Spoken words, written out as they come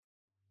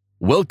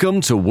Welcome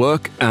to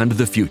Work and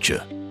the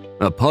Future,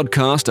 a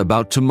podcast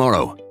about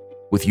tomorrow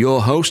with your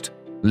host,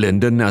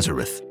 Linda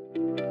Nazareth.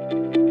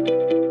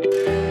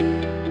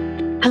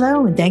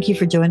 Hello, and thank you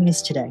for joining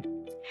us today.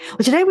 Well,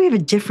 today we have a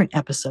different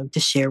episode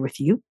to share with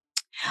you.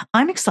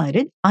 I'm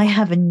excited. I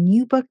have a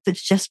new book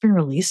that's just been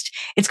released.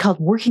 It's called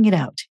Working It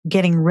Out,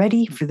 Getting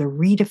Ready for the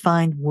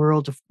Redefined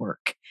World of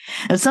Work.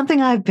 It's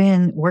something I've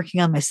been working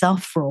on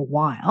myself for a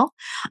while.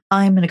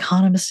 I'm an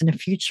economist and a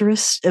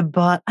futurist,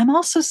 but I'm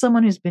also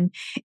someone who's been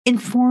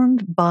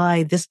informed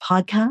by this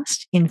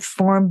podcast,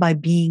 informed by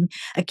being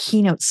a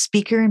keynote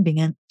speaker and being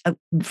in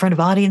front of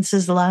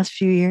audiences the last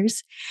few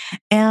years.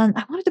 And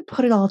I wanted to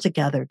put it all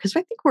together because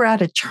I think we're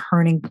at a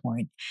turning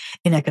point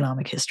in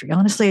economic history,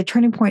 honestly, a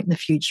turning point in the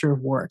future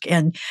of work.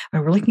 And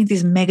we're looking at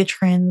these mega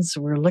trends,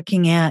 we're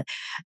looking at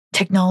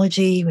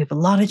technology, we have a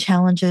lot of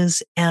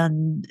challenges,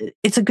 and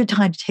it's a good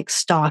time to take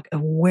stock of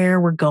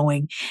where we're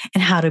going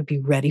and how to be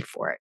ready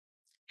for it.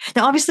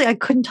 Now, obviously, I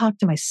couldn't talk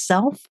to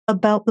myself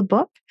about the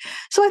book,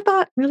 so I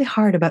thought really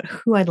hard about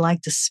who I'd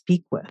like to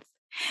speak with.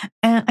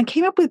 And I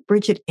came up with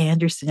Bridgitte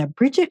Anderson. Now,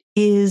 Bridgitte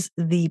is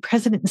the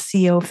president and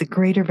CEO of the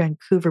Greater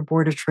Vancouver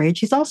Board of Trade.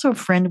 She's also a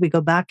friend. We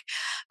go back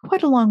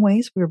quite a long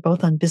ways. We were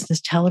both on business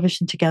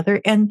television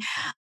together. And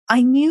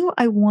I knew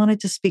I wanted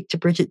to speak to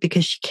Bridgitte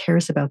because she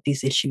cares about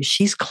these issues.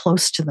 She's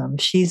close to them.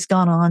 She's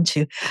gone on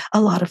to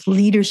a lot of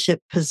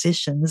leadership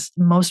positions,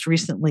 most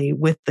recently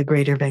with the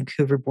Greater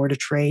Vancouver Board of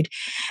Trade.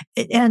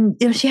 And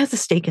she has a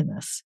stake in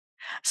this.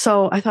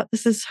 So I thought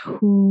this is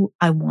who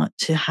I want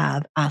to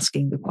have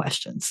asking the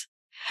questions.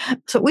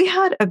 So we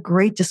had a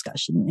great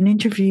discussion, an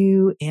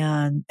interview,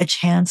 and a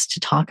chance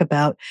to talk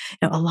about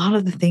a lot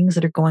of the things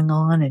that are going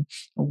on and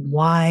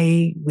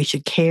why we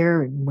should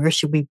care and where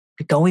should we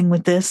be going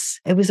with this.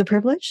 It was a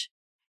privilege,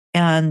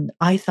 and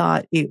I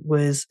thought it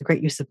was a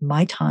great use of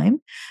my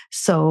time.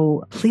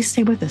 So please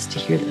stay with us to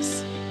hear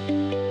this.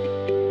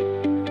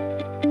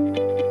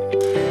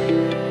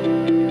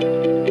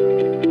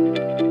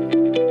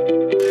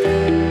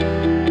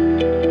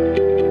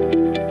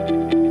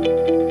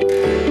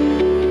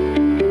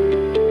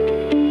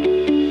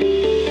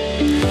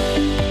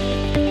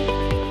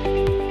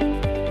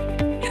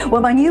 Well,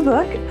 my new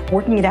book,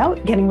 Working It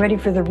Out, Getting Ready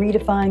for the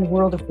Redefined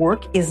World of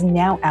Work, is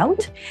now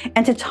out.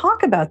 And to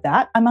talk about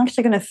that, I'm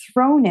actually going to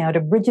throw now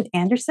to Bridgitte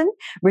Anderson.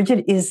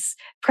 Bridgitte is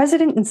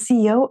president and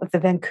CEO of the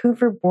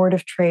Vancouver Board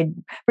of Trade.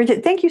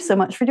 Bridgitte, thank you so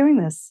much for doing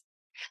this.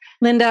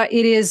 Linda,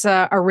 it is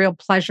a real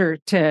pleasure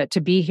to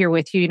be here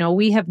with you.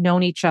 We have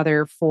known each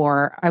other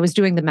I was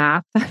doing the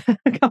math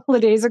a couple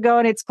of days ago,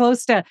 and it's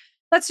close to,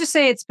 let's just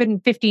say it's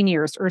been 15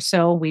 years or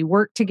so. We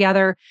worked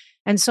together.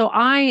 And so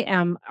I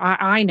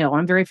know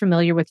I'm very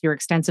familiar with your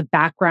extensive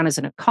background as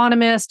an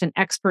economist, an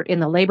expert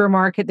in the labor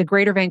market. The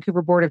Greater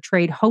Vancouver Board of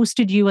Trade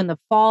hosted you in the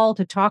fall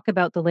to talk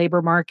about the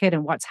labor market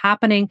and what's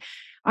happening.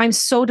 I'm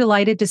so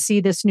delighted to see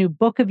this new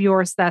book of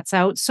yours that's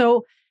out.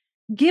 So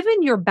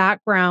given your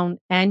background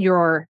and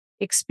your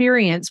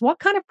experience, what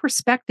kind of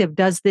perspective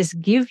does this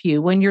give you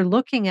when you're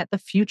looking at the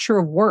future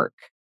of work?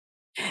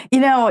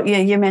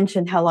 You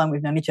mentioned how long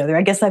we've known each other.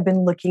 I guess I've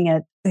been looking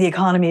at the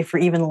economy for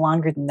even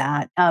longer than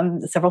that,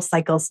 several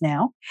cycles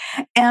now.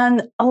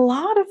 And a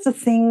lot of the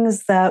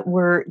things that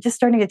were just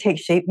starting to take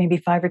shape maybe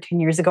 5 or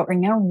 10 years ago are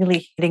now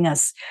really hitting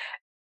us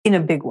in a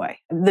big way.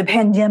 The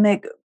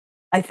pandemic,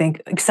 I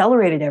think,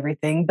 accelerated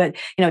everything, but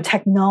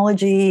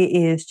technology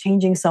is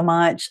changing so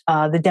much.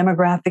 The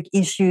demographic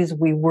issues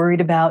we worried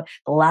about,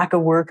 the lack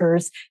of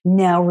workers,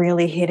 now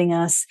really hitting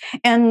us.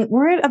 And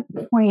we're at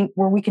a point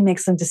where we can make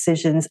some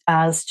decisions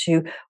as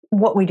to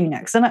what we do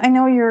next. And I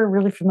know you're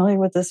really familiar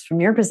with this from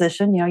your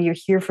position. You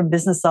hear from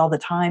business all the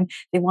time.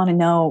 They want to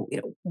know,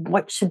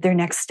 what should their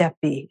next step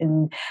be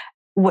and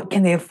what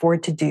can they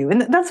afford to do?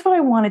 And that's what I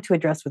wanted to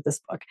address with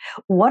this book.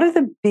 What are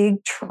the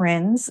big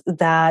trends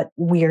that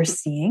we are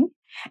seeing?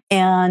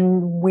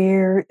 And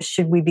where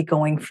should we be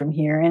going from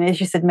here? And as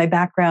you said, my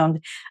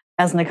background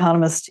as an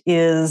economist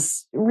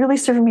is really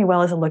serving me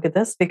well as I look at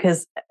this,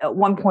 because at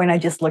one point I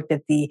just looked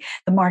at the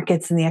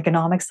markets and the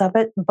economics of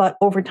it. But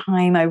over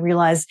time, I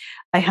realized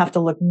I have to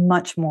look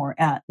much more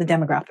at the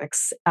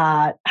demographics,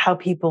 at how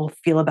people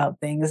feel about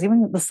things,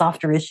 even the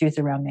softer issues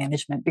around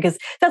management, because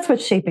that's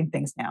what's shaping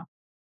things now.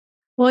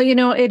 Well,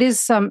 it is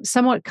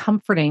somewhat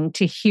comforting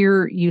to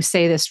hear you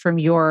say this from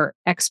your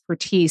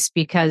expertise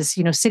because,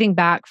 sitting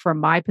back from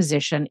my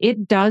position,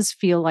 it does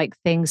feel like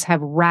things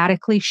have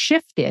radically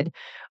shifted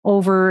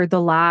over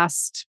the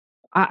last,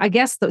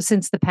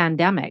 since the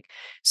pandemic.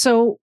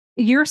 So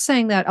you're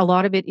saying that a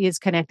lot of it is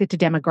connected to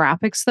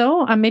demographics,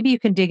 though? Maybe you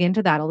can dig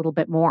into that a little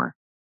bit more.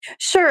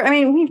 Sure. I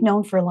mean, we've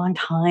known for a long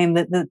time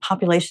that the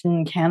population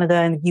in Canada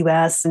and the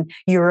US and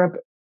Europe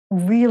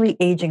really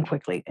aging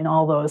quickly in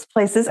all those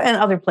places and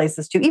other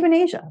places too, even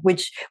Asia,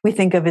 which we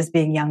think of as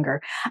being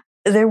younger.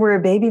 There were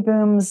baby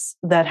booms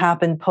that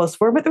happened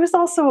post-war, but there was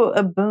also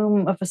a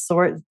boom of a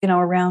sort,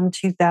 around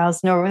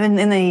 2000 or in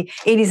the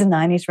 80s and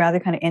 90s, rather,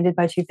 kind of ended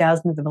by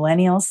 2000 with the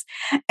millennials.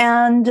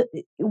 And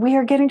we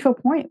are getting to a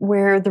point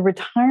where the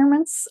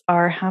retirements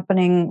are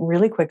happening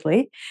really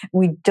quickly.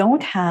 We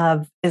don't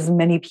have as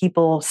many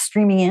people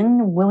streaming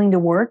in, willing to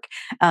work.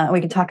 We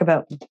can talk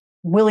about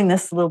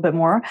willingness a little bit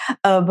more,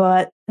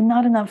 but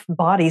not enough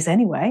bodies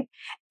anyway.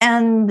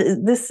 And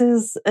this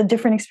is a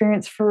different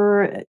experience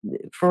for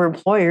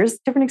employers,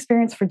 different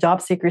experience for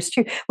job seekers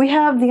too. We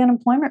have the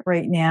unemployment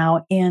rate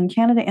now in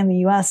Canada and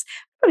the US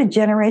at a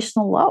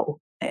generational low.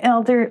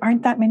 There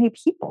aren't that many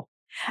people.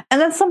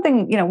 And that's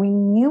something, we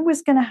knew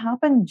was going to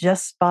happen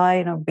just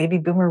by, baby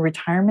boomer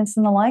retirements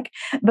and the like,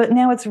 but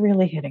now it's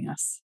really hitting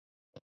us.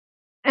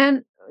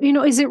 And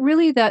is it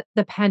really that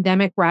the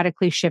pandemic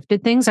radically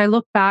shifted things? I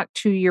look back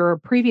to your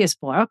previous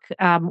book,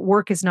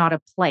 Work is Not a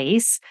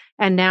Place.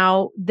 And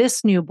now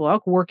this new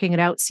book, Working It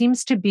Out,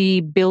 seems to be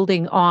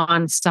building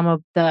on some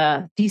of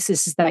the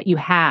theses that you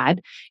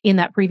had in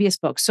that previous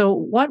book. So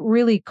what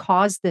really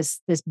caused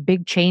this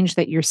big change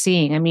that you're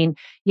seeing? I mean,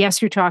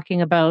 yes, you're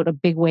talking about a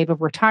big wave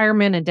of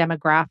retirement and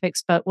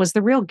demographics, but was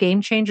the real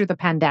game changer the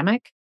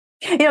pandemic?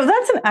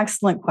 That's an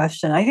excellent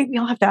question. I think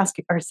we'll have to ask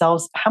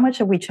ourselves, how much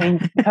have we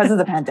changed because of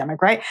the pandemic,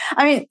 right?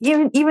 I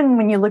mean, even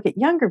when you look at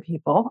younger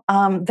people,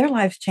 their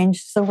lives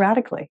changed so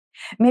radically.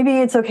 Maybe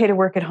it's okay to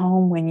work at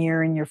home when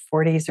you're in your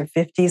 40s or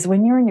 50s.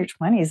 When you're in your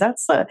 20s,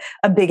 that's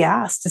a big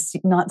ask to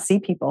not see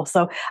people.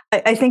 So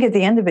I think at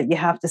the end of it, you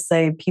have to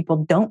say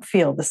people don't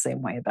feel the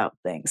same way about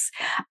things.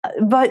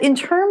 But in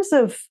terms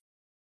of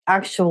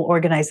actual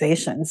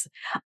organizations,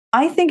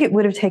 I think it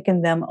would have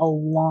taken them a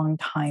long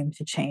time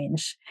to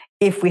change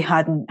if we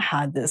hadn't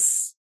had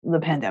the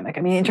pandemic.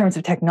 I mean, in terms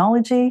of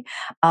technology,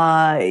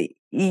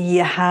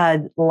 you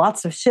had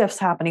lots of shifts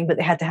happening, but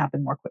they had to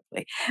happen more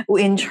quickly.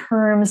 In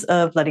terms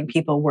of letting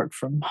people work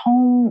from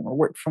home or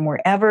work from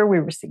wherever,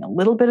 we were seeing a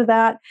little bit of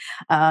that,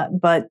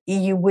 but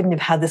you wouldn't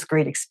have had this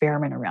great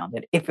experiment around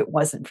it if it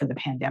wasn't for the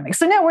pandemic.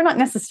 So now we're not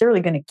necessarily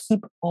going to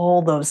keep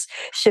all those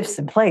shifts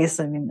in place.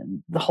 I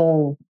mean, the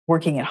whole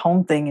working at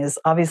home thing is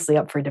obviously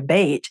up for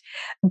debate,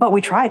 but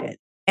we tried it,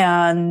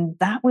 and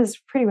that was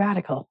pretty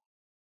radical.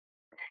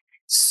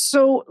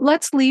 So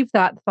let's leave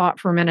that thought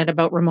for a minute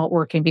about remote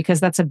working, because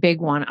that's a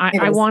big one.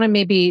 I want to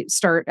maybe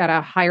start at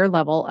a higher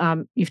level.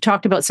 You've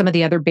talked about some of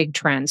the other big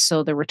trends.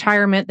 So the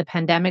retirement, the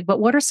pandemic, but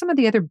what are some of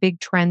the other big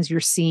trends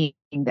you're seeing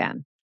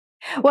then?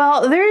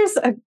 Well, there's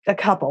a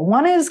couple.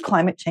 One is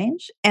climate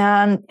change.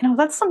 And,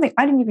 that's something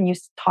I didn't even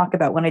used to talk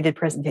about when I did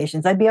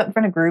presentations. I'd be out in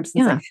front of groups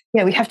and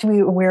say, we have to be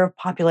aware of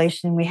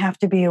population. We have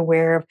to be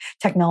aware of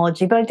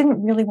technology. But I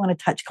didn't really want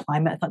to touch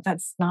climate. I thought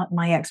that's not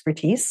my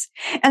expertise.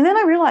 And then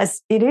I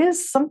realized it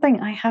is something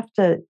I have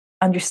to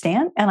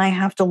understand and I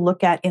have to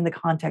look at in the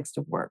context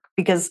of work,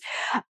 because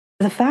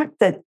the fact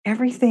that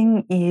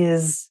everything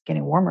is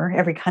getting warmer,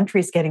 every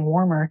country is getting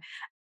warmer,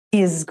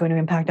 is going to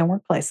impact on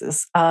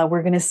workplaces.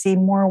 We're going to see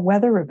more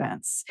weather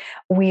events.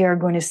 We are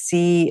going to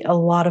see a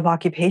lot of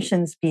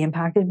occupations be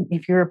impacted.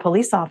 If you're a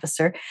police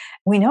officer,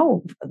 we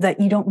know that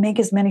you don't make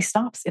as many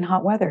stops in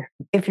hot weather.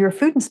 If you're a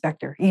food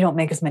inspector, you don't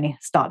make as many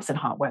stops in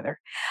hot weather.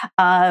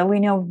 We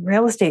know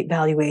real estate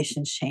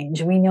valuations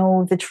change. We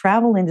know the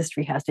travel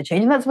industry has to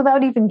change. And that's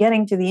without even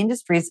getting to the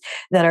industries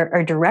that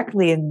are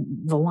directly in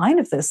the line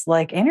of this,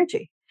 like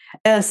energy.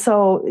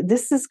 So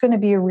this is going to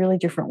be a really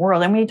different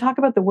world. And when you talk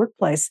about the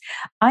workplace,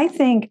 I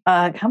think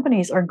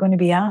companies are going to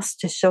be asked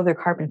to show their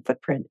carbon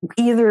footprint,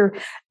 either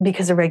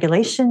because of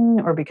regulation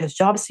or because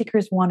job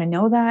seekers want to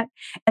know that.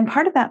 And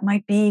part of that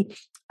might be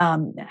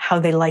how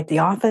they light the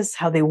office,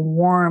 how they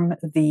warm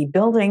the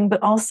building,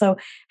 but also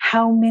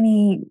how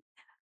many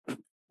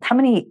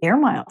air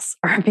miles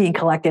are being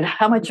collected?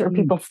 How much are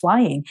people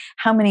flying?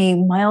 How many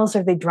miles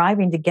are they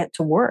driving to get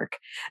to work?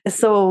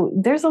 So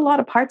there's a lot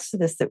of parts to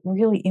this that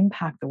really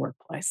impact the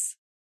workplace.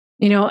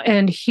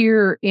 And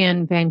here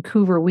in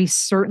Vancouver, we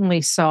certainly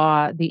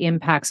saw the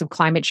impacts of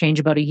climate change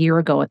about a year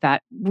ago at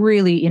that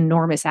really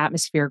enormous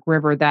atmospheric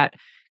river that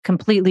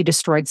completely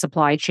destroyed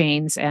supply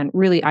chains and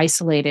really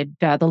isolated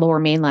the lower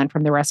mainland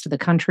from the rest of the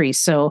country.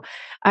 So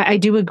I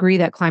do agree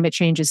that climate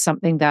change is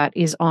something that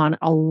is on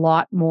a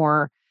lot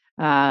more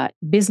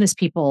business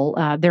people,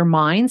 their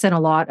minds, and a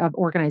lot of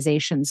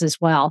organizations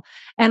as well.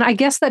 And I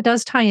guess that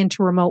does tie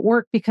into remote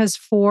work, because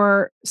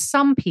for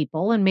some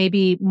people, and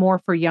maybe more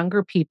for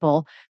younger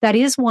people, that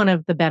is one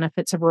of the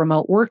benefits of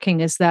remote working,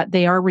 is that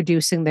they are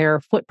reducing their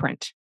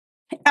footprint.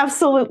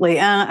 Absolutely.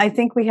 I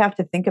think we have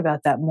to think about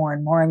that more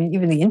and more. I mean,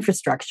 even the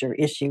infrastructure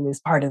issue is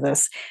part of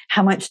this.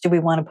 How much do we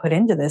want to put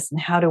into this, and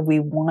how do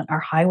we want our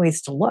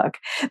highways to look?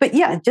 But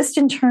yeah, just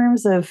in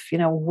terms of,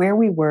 where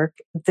we work,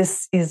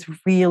 this is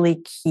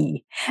really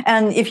key.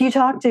 And if you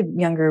talk to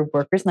younger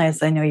workers, and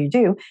as I know you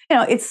do,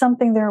 it's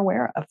something they're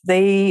aware of.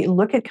 They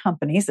look at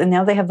companies, and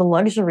now they have the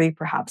luxury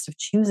perhaps of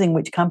choosing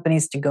which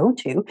companies to go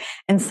to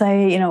and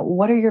say,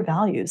 what are your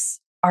values?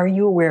 Are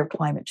you aware of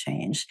climate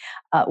change?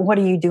 What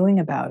are you doing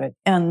about it?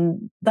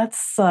 And that's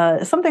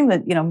something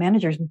that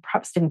managers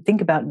perhaps didn't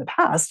think about in the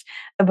past,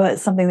 but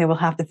something they will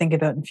have to think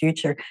about in the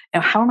future.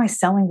 Now, how am I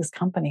selling this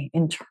company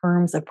in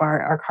terms of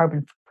our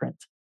carbon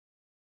footprint?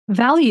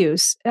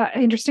 Values.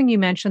 Interesting you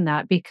mentioned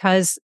that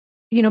because,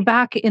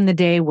 back in the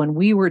day when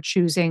we were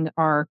choosing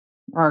our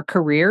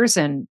careers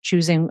and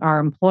choosing our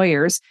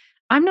employers,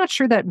 I'm not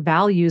sure that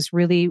values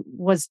really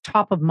was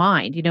top of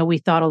mind. We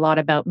thought a lot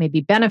about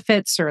maybe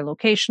benefits or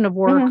location of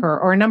work Mhm.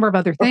 or a number of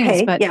other things,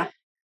 Okay, but yeah.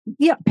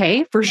 yeah,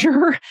 pay for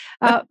sure.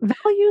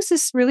 Values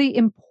is really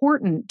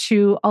important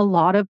to a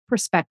lot of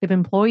prospective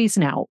employees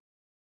now.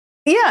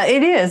 Yeah,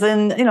 it is.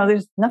 And,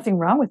 there's nothing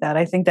wrong with that.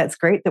 I think that's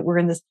great that we're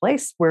in this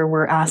place where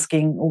we're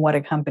asking what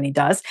a company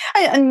does.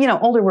 And,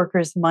 older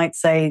workers might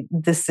say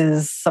this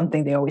is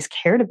something they always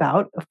cared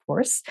about, of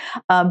course,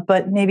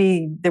 but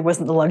maybe there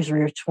wasn't the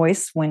luxury of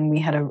choice when we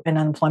had an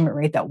unemployment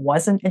rate that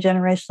wasn't a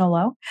generational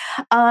low.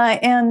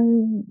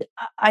 And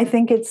I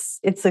think it's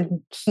a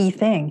key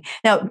thing.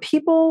 Now,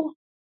 people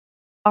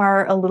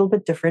are a little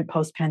bit different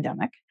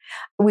post-pandemic.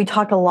 We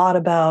talk a lot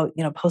about,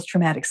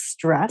 post-traumatic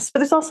stress, but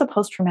there's also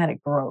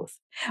post-traumatic growth,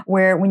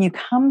 where when you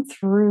come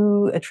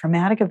through a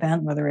traumatic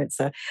event, whether it's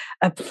a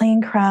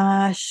plane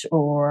crash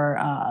or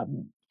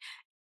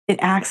an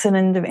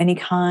accident of any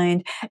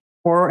kind,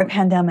 or a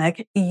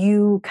pandemic,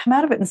 you come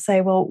out of it and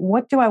say, well,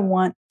 what do I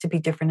want to be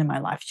different in my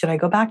life? Should I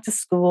go back to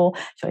school?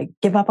 Should I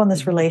give up on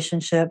this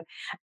relationship?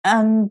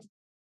 And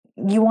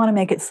you want to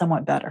make it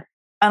somewhat better.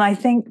 And I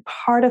think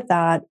part of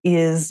that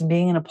is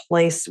being in a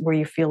place where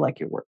you feel like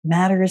your work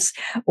matters,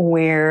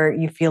 where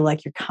you feel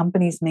like your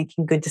company's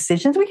making good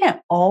decisions. We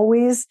can't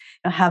always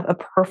have a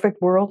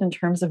perfect world in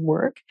terms of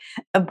work,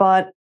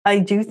 but I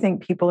do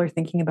think people are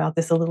thinking about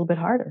this a little bit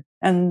harder.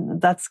 And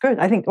that's good.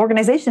 I think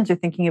organizations are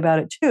thinking about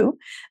it too,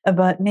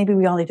 but maybe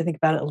we all need to think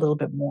about it a little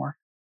bit more.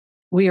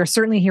 We are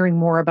certainly hearing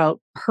more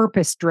about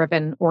purpose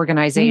driven Mm,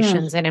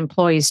 organizations and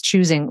employees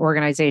choosing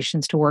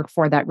organizations to work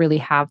for that really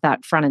have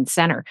that front and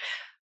center.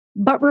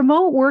 But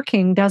remote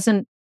working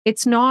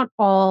it's not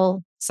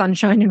all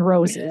sunshine and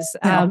roses.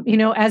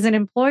 no. As an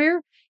employer,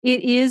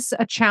 it is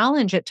a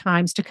challenge at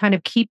times to kind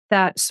of keep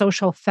that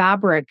social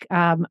fabric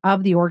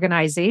of the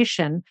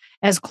organization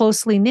as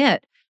closely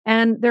knit.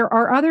 And there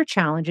are other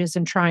challenges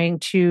in trying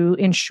to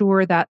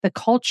ensure that the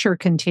culture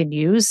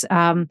continues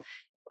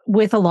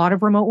with a lot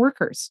of remote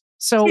workers.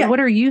 So Yeah. what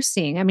are you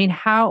seeing? I mean,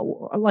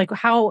 how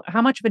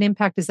much of an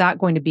impact is that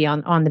going to be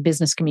on the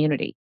business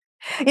community?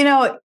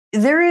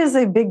 There is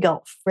a big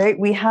gulf, right?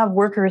 We have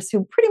workers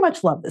who pretty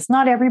much love this.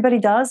 Not everybody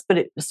does,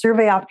 but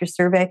survey after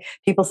survey,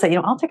 people say,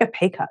 I'll take a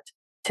pay cut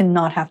to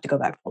not have to go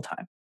back full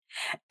time.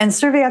 And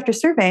survey after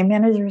survey,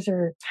 managers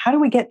are, how do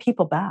we get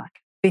people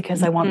back?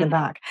 Because I want them Mhm.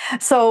 back.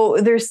 So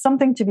there's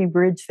something to be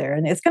bridged there.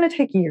 And it's going to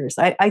take years.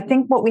 I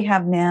think what we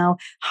have now,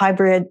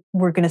 hybrid,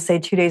 we're going to say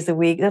 2 days a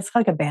week, that's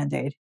like a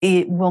Band-Aid.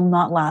 It will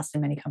not last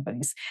in many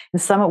companies. In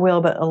some it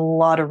will, but a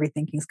lot of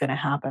rethinking is going to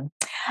happen.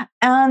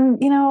 And,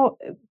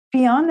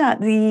 beyond that,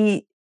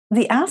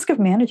 the ask of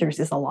managers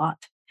is a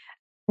lot.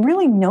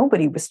 Really,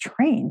 nobody was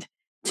trained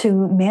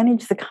to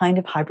manage the kind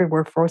of hybrid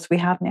workforce we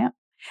have now.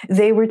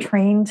 They were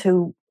trained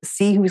to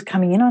see who's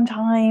coming in on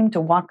time, to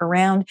walk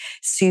around,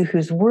 see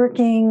who's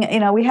working.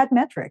 We had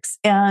metrics,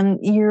 and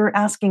you're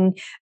asking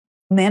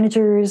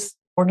managers,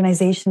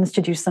 organizations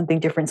to do something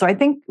different. So I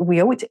think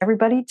we owe it to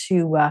everybody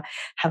to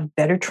have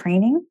better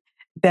training,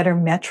 better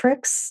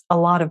metrics, a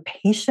lot of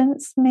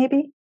patience,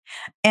 maybe,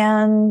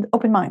 and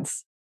open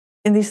minds.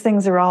 And these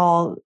things are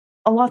all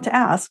a lot to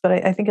ask, but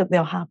I think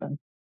they'll happen.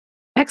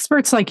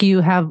 Experts like you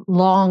have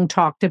long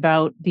talked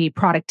about the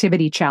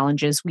productivity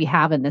challenges we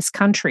have in this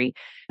country.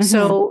 Mhm.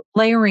 So,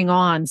 layering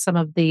on some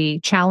of the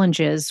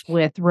challenges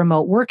with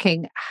remote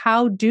working,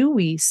 how do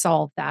we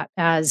solve that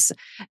as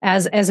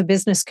a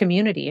business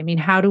community? I mean,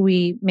 how do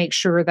we make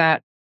sure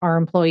that our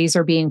employees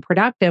are being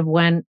productive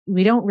when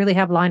we don't really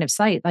have line of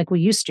sight like we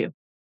used to?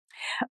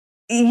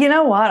 You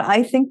know what?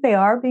 I think they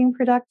are being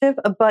productive,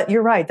 but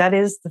you're right. That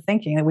is the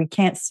thinking that we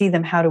can't see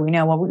them. How do we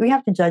know? Well, we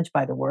have to judge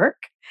by the work.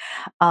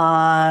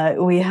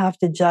 We have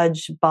to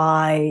judge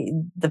by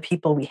the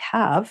people we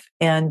have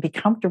and be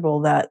comfortable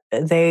that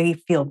they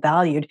feel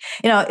valued.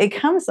 It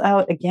comes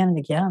out again and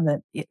again that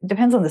it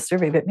depends on the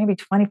survey, but maybe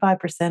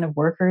 25% of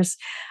workers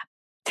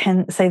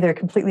say they're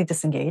completely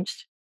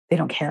disengaged. They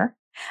don't care.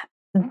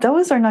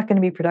 Those are not going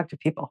to be productive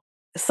people.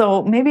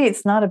 So maybe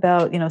it's not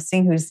about,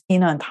 seeing who's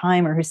in on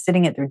time or who's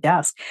sitting at their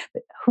desk,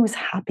 but who's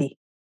happy.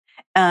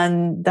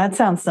 And that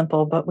sounds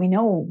simple, but we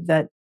know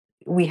that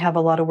we have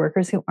a lot of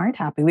workers who aren't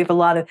happy. We have a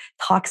lot of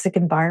toxic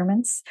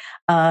environments.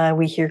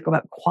 We hear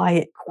about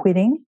quiet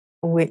quitting,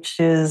 which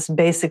is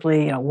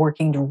basically,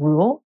 working to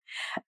rule.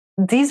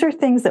 These are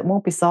things that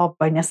won't be solved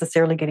by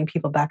necessarily getting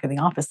people back in the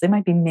office. They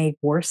might be made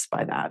worse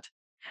by that.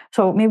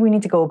 So maybe we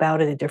need to go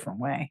about it a different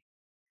way.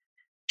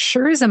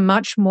 Sure is a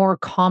much more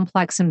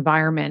complex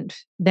environment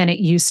than it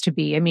used to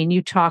be. I mean,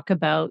 you talk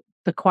about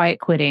the quiet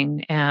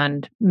quitting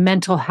and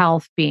mental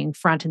health being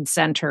front and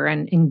center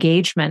and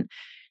engagement.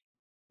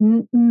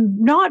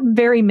 not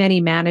very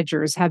many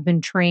managers have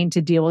been trained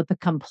to deal with the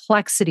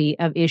complexity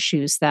of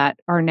issues that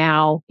are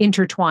now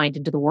intertwined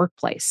into the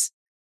workplace.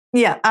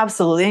 Yeah,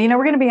 absolutely. And,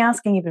 we're going to be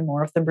asking even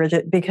more of them,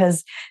 Bridgette,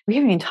 because we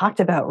haven't even talked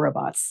about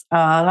robots.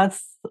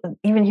 That's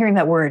even hearing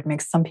that word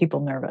makes some people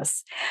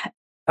nervous.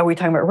 Are we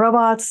talking about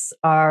robots?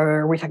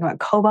 Are we talking about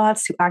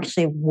cobots who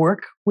actually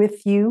work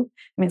with you?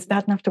 I mean, it's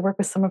bad enough to work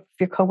with some of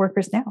your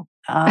coworkers now.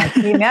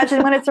 Can you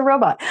imagine when it's a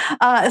robot?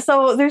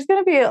 So there's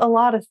going to be a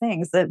lot of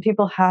things that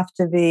people have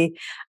to be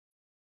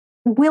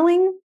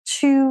willing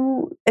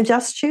to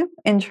adjust to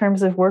in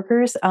terms of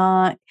workers.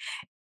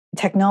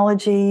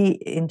 Technology,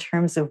 in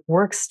terms of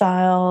work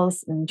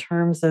styles, in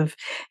terms of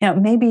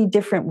maybe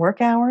different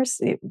work hours.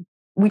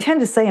 We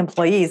tend to say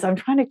employees. I'm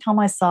trying to tell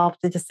myself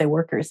to just say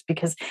workers,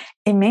 because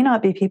it may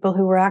not be people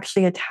who are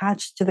actually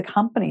attached to the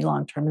company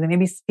long term. They may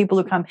be people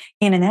who come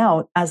in and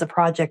out as a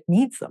project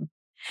needs them.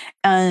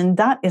 And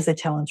that is a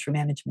challenge for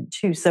management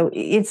too. So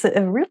it's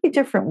a really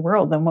different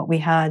world than what we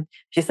had,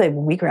 as you say,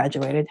 when we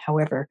graduated,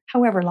 however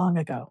long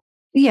ago.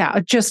 Yeah,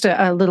 just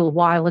a little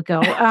while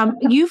ago.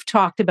 You've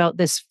talked about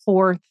this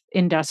fourth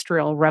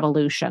industrial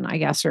revolution, I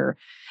guess,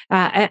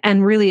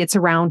 and really it's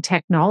around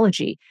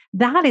technology.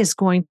 That is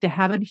going to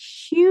have a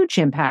huge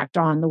impact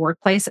on the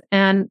workplace.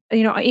 And,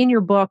 in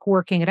your book,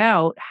 Working It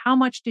Out, how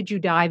much did you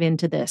dive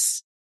into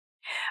this?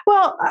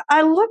 Well,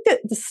 I looked at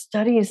the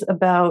studies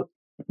about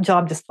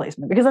job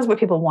displacement because that's what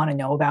people want to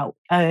know about.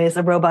 Is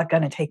a robot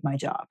going to take my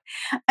job?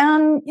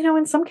 And,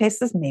 in some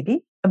cases,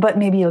 maybe, but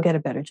maybe you'll get a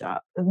better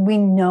job. We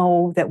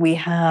know that we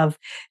have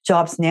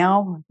jobs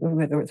now,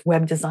 whether it's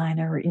web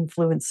designer or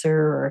influencer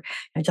or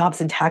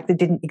jobs in tech that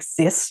didn't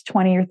exist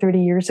 20 or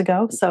 30 years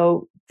ago.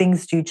 So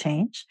things do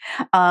change.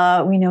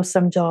 We know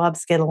some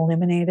jobs get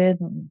eliminated.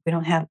 We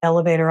don't have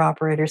elevator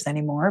operators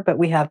anymore, but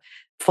we have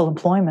full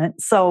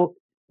employment. So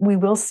we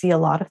will see a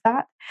lot of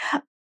that.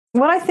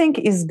 What I think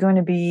is going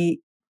to be,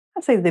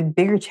 I'd say the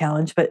bigger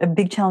challenge, but a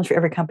big challenge for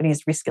every company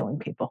is reskilling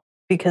people,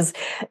 because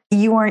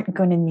you aren't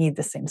going to need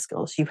the same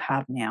skills you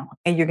have now,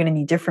 and you're going to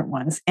need different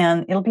ones.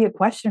 And it'll be a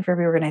question for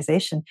every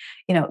organization,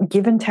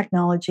 given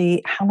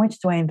technology, how much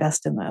do I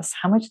invest in this?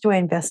 How much do I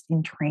invest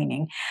in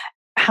training?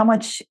 How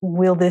much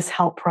will this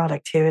help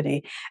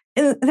productivity?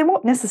 And there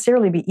won't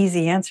necessarily be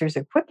easy answers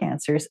or quick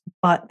answers,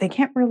 but they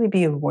can't really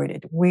be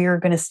avoided. We're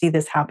going to see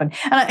this happen.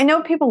 And I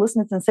know people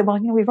listen to this and say, well,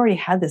 we've already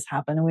had this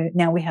happen. And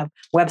now we have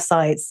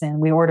websites and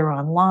we order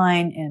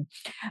online and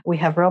we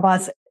have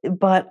robots.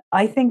 But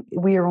I think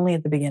we are only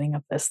at the beginning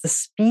of this. The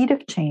speed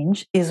of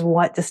change is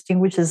what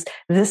distinguishes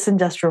this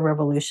industrial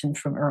revolution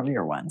from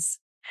earlier ones.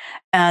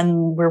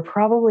 And we're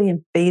probably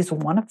in phase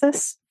one of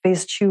this.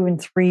 Phase 2 and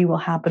 3 will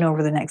happen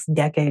over the next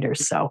decade or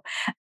so.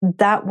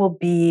 That will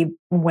be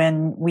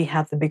when we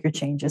have the bigger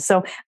changes.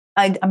 So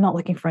I'm not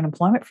looking for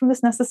unemployment from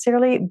this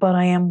necessarily, but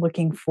I am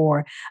looking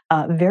for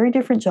very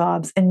different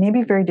jobs and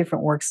maybe very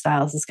different work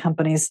styles as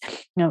companies,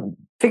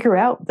 figure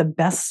out the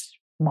best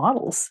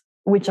models,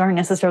 which aren't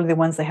necessarily the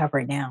ones they have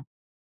right now.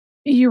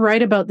 You're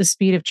right about the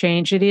speed of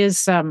change. It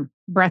is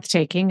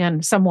breathtaking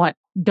and somewhat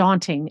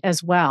daunting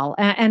as well.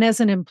 And as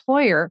an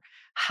employer,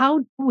 how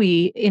do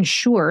we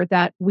ensure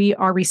that we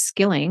are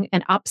reskilling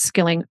and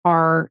upskilling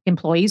our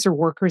employees or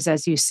workers,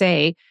 as you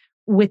say,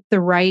 with the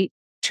right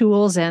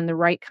tools and the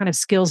right kind of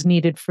skills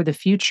needed for the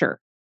future?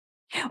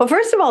 Well,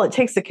 first of all, it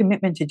takes a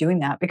commitment to doing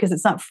that because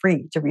it's not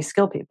free to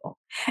reskill people.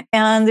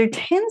 And there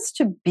tends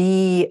to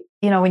be,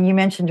 when you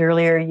mentioned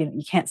earlier,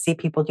 you can't see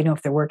people,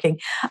 if they're working.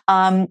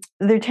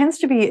 There tends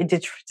to be a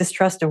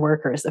distrust of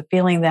workers, a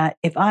feeling that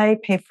if I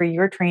pay for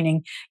your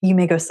training, you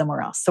may go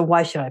somewhere else. So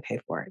why should I pay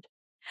for it?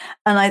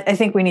 And I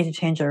think we need to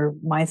change our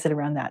mindset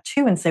around that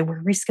too and say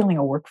we're reskilling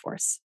a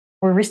workforce.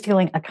 We're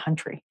reskilling a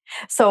country.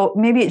 So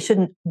maybe it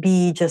shouldn't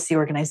be just the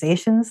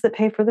organizations that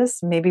pay for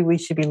this. Maybe we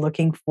should be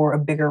looking for a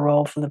bigger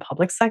role from the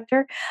public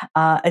sector,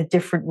 a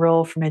different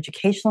role from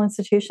educational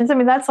institutions. I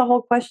mean, that's a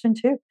whole question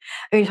too.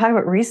 When you talk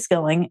about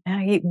reskilling,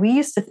 we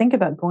used to think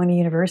about going to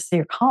university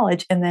or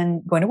college and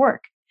then going to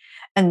work.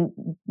 And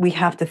we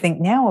have to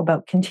think now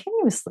about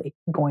continuously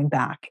going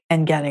back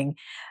and getting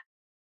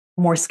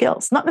more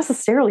skills, not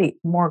necessarily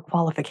more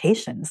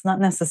qualifications, not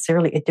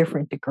necessarily a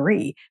different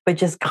degree, but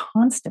just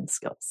constant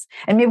skills.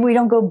 And maybe we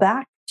don't go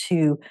back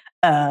to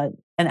an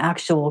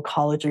actual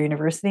college or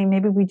university.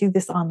 Maybe we do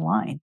this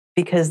online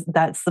because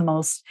that's the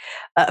most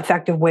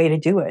effective way to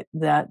do it,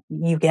 that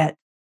you get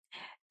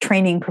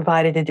training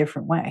provided a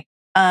different way.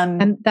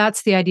 And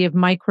that's the idea of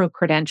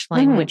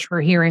micro-credentialing, which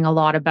we're hearing a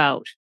lot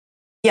about.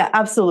 Yeah,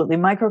 absolutely.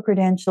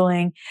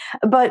 Micro-credentialing.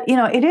 But,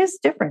 it is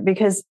different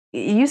because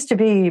it used to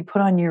be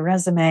put on your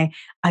resume,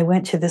 I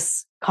went to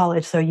this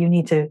college, so you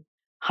need to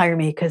hire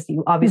me because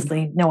you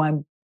obviously know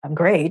I'm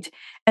great.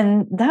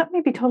 And that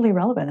may be totally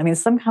relevant. I mean,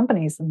 some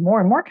companies, more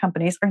and more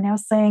companies are now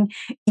saying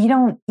you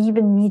don't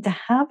even need to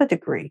have a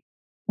degree.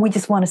 We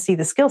just want to see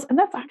the skills. And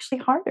that's actually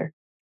harder.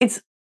 It's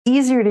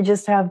easier to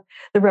just have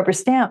the rubber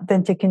stamp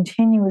than to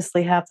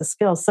continuously have the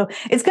skills. So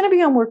it's going to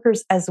be on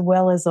workers as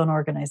well as on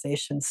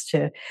organizations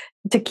to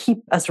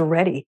keep us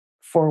ready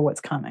for what's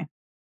coming.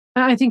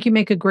 I think you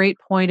make a great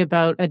point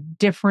about a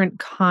different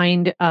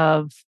kind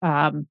of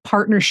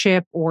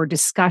partnership or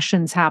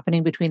discussions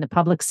happening between the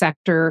public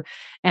sector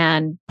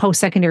and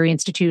post-secondary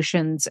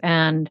institutions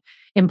and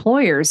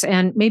employers,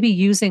 and maybe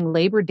using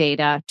labor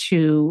data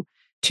to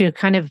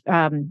kind of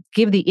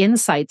give the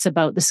insights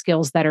about the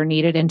skills that are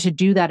needed, and to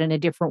do that in a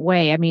different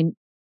way. I mean,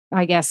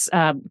 I guess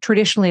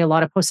traditionally, a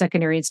lot of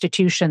post-secondary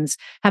institutions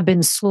have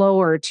been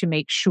slower to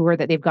make sure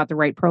that they've got the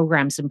right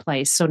programs in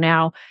place. So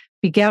now,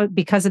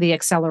 because of the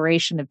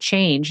acceleration of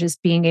change, is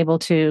being able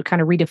to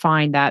kind of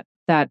redefine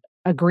that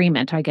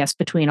agreement, I guess,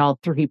 between all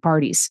three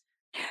parties.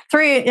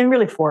 Three and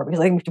really four, because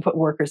I think we have to put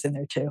workers in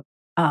there too.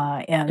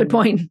 Good And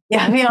point.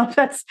 yeah,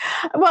 that's,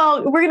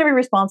 well, we're going to be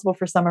responsible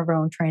for some of our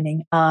own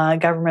training.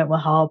 Government will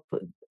help.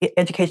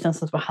 Educational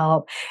systems will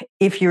help.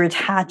 If you're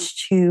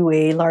attached to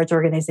a large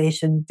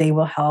organization, they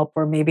will help,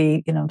 or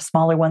maybe,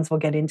 smaller ones will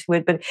get into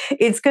it. But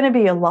it's going to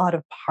be a lot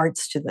of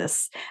parts to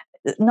this.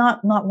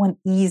 Not one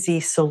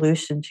easy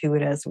solution to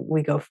it as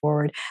we go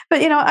forward.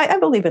 But, I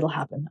believe it'll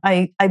happen.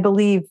 I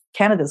believe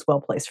Canada's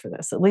well placed for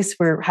this. At least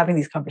we're having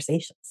these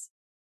conversations.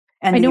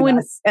 And I the know in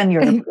US and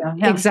Europe.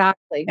 Yeah.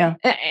 exactly. Yeah.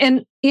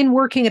 And in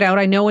working it out,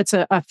 I know it's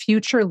a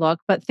future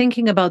look, but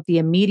thinking about the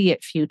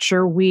immediate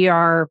future, we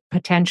are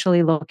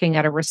potentially looking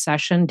at a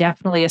recession,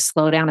 definitely a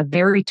slowdown, a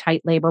very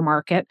tight labor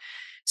market.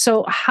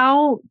 So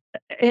how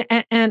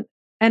and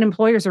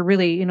employers are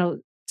really,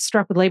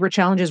 struck with labor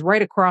challenges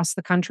right across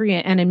the country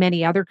and in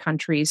many other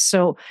countries.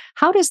 So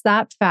how does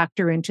that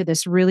factor into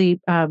this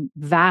really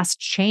vast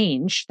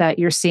change that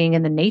you're seeing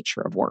in the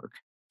nature of work?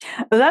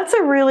 That's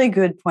a really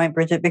good point,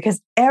 Bridget, because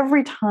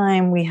every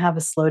time we have a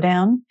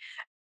slowdown,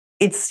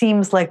 it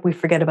seems like we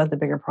forget about the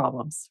bigger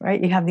problems,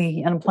 right? You have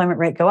the unemployment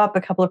rate go up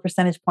a couple of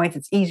percentage points.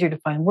 It's easier to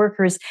find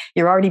workers.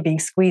 You're already being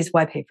squeezed.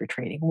 Why pay for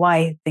training?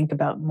 Why think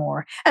about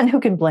more? And who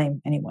can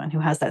blame anyone who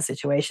has that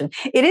situation?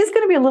 It is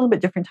going to be a little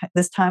bit different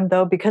this time,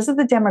 though, because of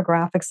the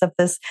demographics of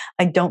this.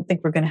 I don't think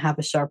we're going to have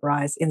a sharp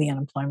rise in the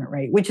unemployment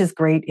rate, which is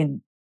great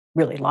in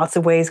really lots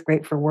of ways,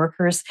 great for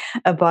workers.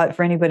 But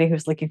for anybody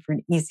who's looking for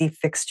an easy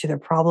fix to their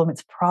problem,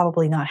 it's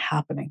probably not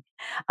happening.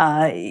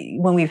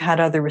 When we've had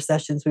other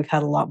recessions, we've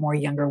had a lot more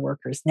younger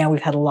workers. Now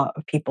we've had a lot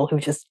of people who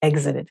just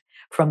exited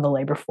from the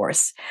labor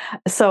force.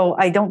 So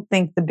I don't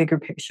think the bigger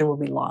picture will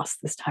be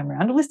lost this time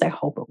around. At least I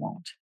hope it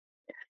won't.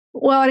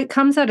 Well, it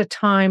comes at a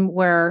time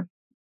where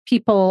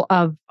people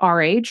of our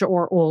age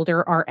or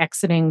older are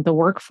exiting the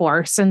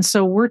workforce. And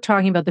so we're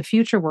talking about the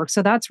future work.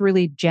 So that's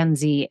really Gen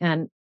Z.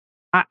 And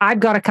I've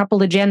got a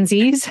couple of Gen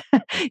Zs.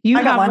 You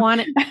I got have one.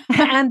 one,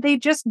 and they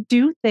just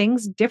do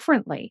things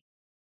differently.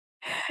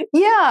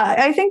 Yeah,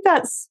 I think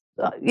that's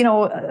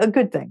a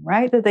good thing,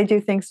 right? That they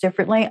do things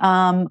differently.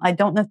 I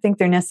don't think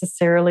they're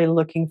necessarily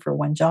looking for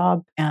one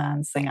job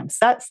and saying I'm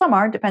set. Some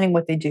are, depending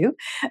what they do,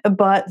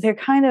 but they're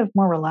kind of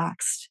more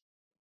relaxed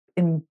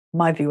in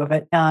my view of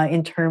it,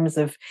 in terms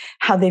of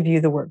how they view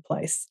the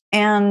workplace.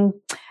 And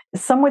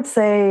some would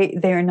say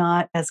they're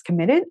not as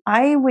committed.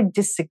 I would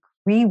disagree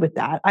with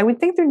that. I would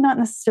think they're not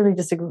necessarily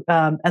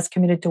as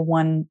committed to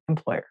one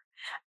employer.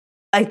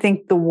 I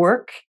think the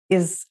work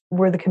is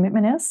where the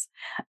commitment is,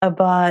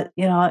 but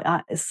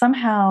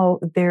somehow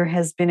there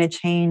has been a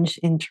change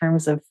in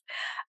terms of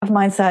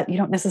mindset. You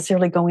don't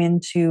necessarily go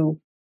into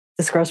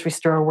this grocery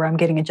store where I'm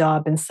getting a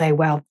job and say,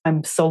 "Well,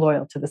 I'm so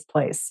loyal to this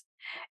place."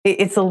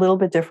 It's a little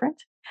bit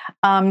different,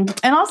 and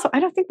also I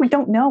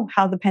don't know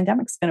how the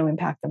pandemic's going to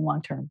impact them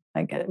long term.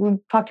 Like we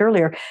talked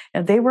earlier,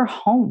 they were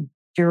home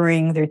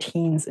during their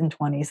teens and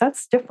 20s.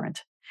 That's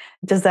different.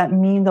 Does that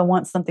mean they'll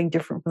want something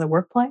different from the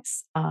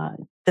workplace?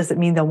 Does it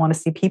mean they'll want to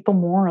see people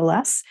more or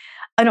less?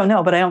 I don't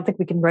know, but I don't think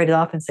we can write it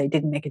off and say it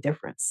didn't make a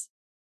difference.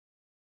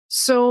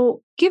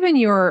 So, given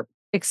your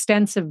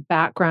extensive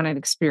background and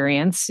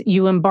experience,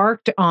 you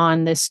embarked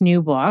on this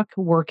new book,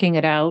 Working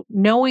It Out,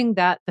 knowing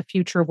that the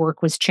future of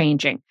work was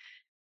changing.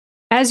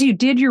 As you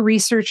did your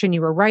research and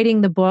you were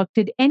writing the book,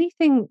 did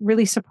anything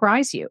really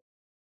surprise you?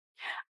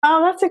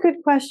 Oh, that's a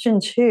good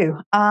question too.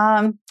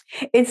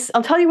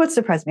 I'll tell you what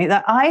surprised me,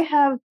 that I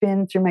have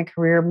been through my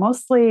career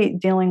mostly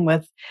dealing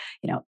with,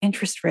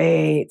 interest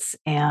rates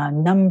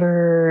and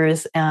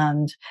numbers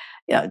and,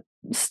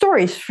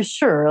 stories for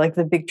sure, like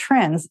the big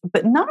trends,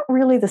 but not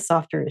really the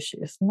softer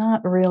issues, not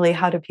really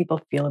how do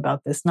people feel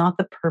about this, not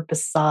the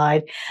purpose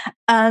side.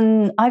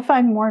 And I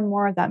find more and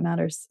more that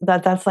matters,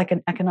 that's like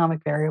an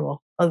economic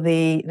variable of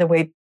the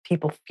way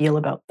people feel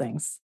about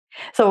things.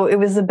 So it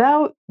was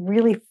about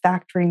really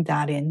factoring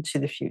that into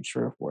the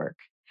future of work.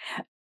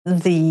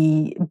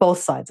 The both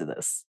sides of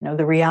this,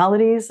 the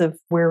realities of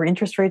where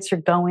interest rates are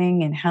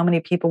going and how many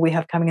people we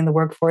have coming in the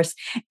workforce,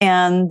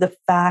 and the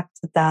fact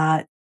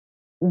that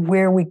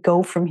where we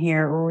go from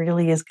here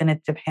really is going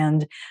to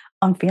depend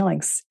on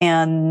feelings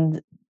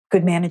and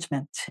good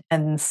management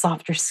and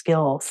softer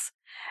skills,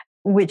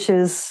 which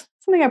is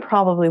something I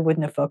probably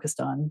wouldn't have focused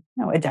on,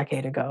 a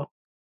decade ago.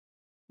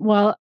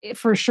 Well,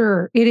 for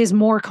sure, it is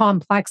more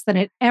complex than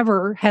it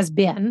ever has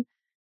been.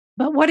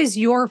 But what is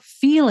your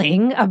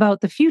feeling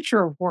about the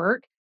future of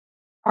work?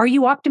 Are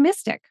you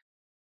optimistic?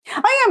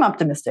 I am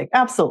optimistic.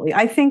 Absolutely.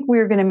 I think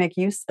we're going to make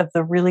use of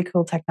the really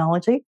cool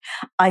technology.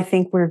 I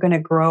think we're going to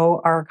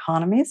grow our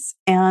economies.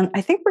 And I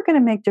think we're going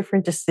to make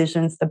different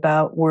decisions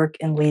about work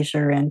and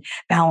leisure and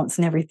balance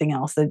and everything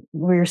else. That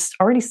we're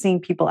already seeing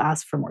people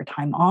ask for more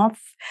time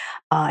off.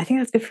 I think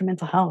that's good for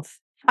mental health.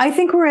 I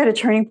think we're at a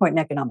turning point in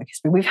economic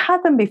history. We've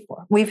had them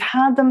before. We've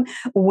had them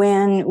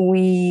when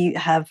we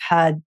have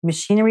had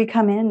machinery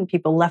come in and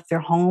people left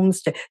their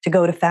homes to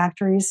go to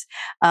factories.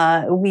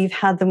 We've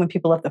had them when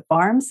people left the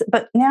farms.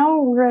 But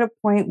now we're at a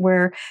point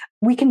where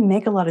we can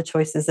make a lot of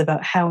choices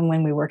about how and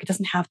when we work. It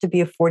doesn't have to be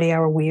a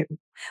 40-hour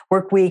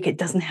work week. It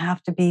doesn't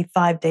have to be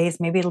 5 days.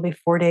 Maybe it'll be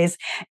 4 days.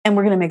 And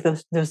we're going to make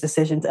those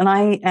decisions. And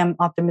I am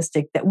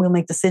optimistic that we'll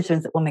make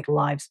decisions that will make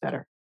lives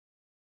better.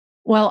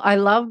 Well, I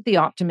love the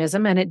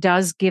optimism, and it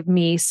does give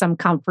me some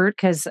comfort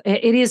because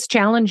it is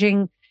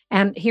challenging.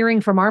 And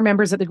hearing from our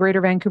members at the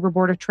Greater Vancouver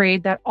Board of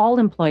Trade that all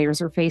employers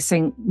are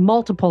facing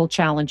multiple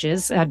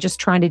challenges,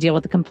 just trying to deal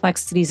with the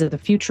complexities of the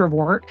future of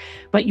work.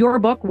 But your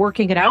book,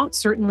 Working It Out,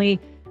 certainly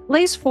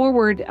lays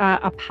forward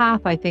a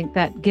path, I think,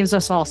 that gives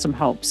us all some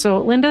hope.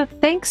 So, Linda,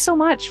 thanks so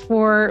much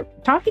for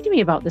talking to me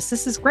about this.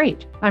 This is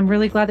great. I'm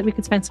really glad that we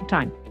could spend some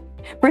time.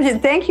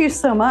 Bridgett, thank you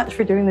so much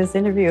for doing this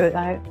interview.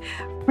 I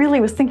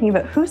really was thinking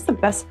about who's the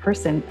best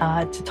person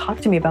to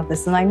talk to me about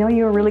this. And I know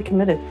you are really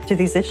committed to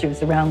these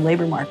issues around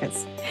labor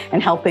markets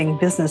and helping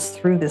business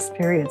through this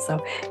period.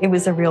 So it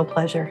was a real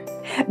pleasure.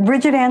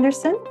 Bridgitte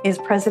Anderson is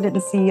President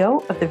and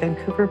CEO of the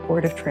Vancouver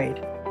Board of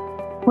Trade.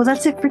 Well,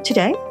 that's it for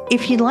today.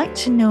 If you'd like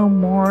to know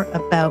more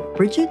about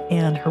Bridgett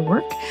and her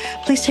work,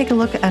 please take a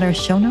look at our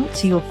show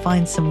notes. You'll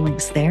find some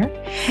links there.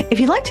 If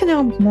you'd like to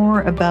know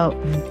more about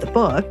the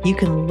book, you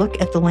can look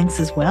at the links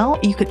as well.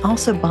 You can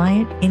also buy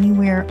it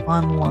anywhere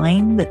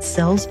online that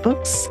sells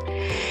books.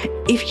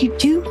 If you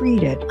do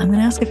read it, I'm going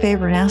to ask a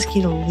favor and ask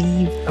you to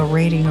leave a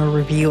rating or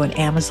review on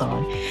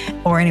Amazon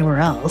or anywhere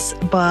else,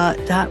 but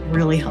that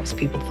really helps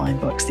people find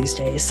books these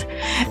days.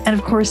 And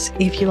of course,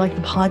 if you like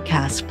the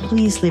podcast,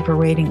 please leave a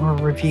rating or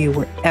a review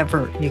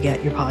wherever you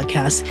get your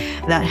podcasts.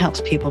 That helps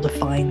people to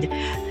find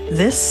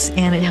this,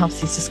 and it helps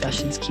these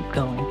discussions keep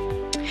going.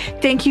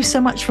 Thank you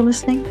so much for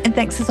listening, and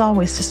thanks as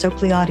always to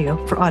Stokely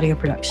Audio for audio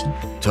production.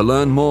 To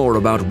learn more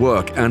about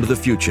work and the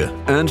future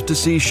and to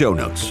see show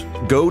notes,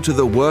 go to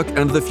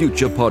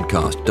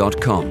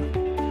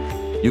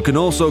theworkandthefuturepodcast.com. You can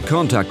also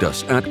contact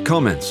us at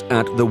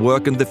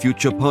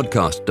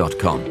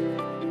comments@theworkandthefuturepodcast.com.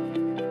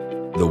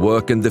 The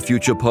Work and the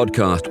Future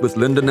podcast with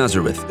Linda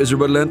Nazareth is a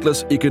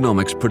Relentless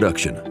Economics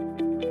production.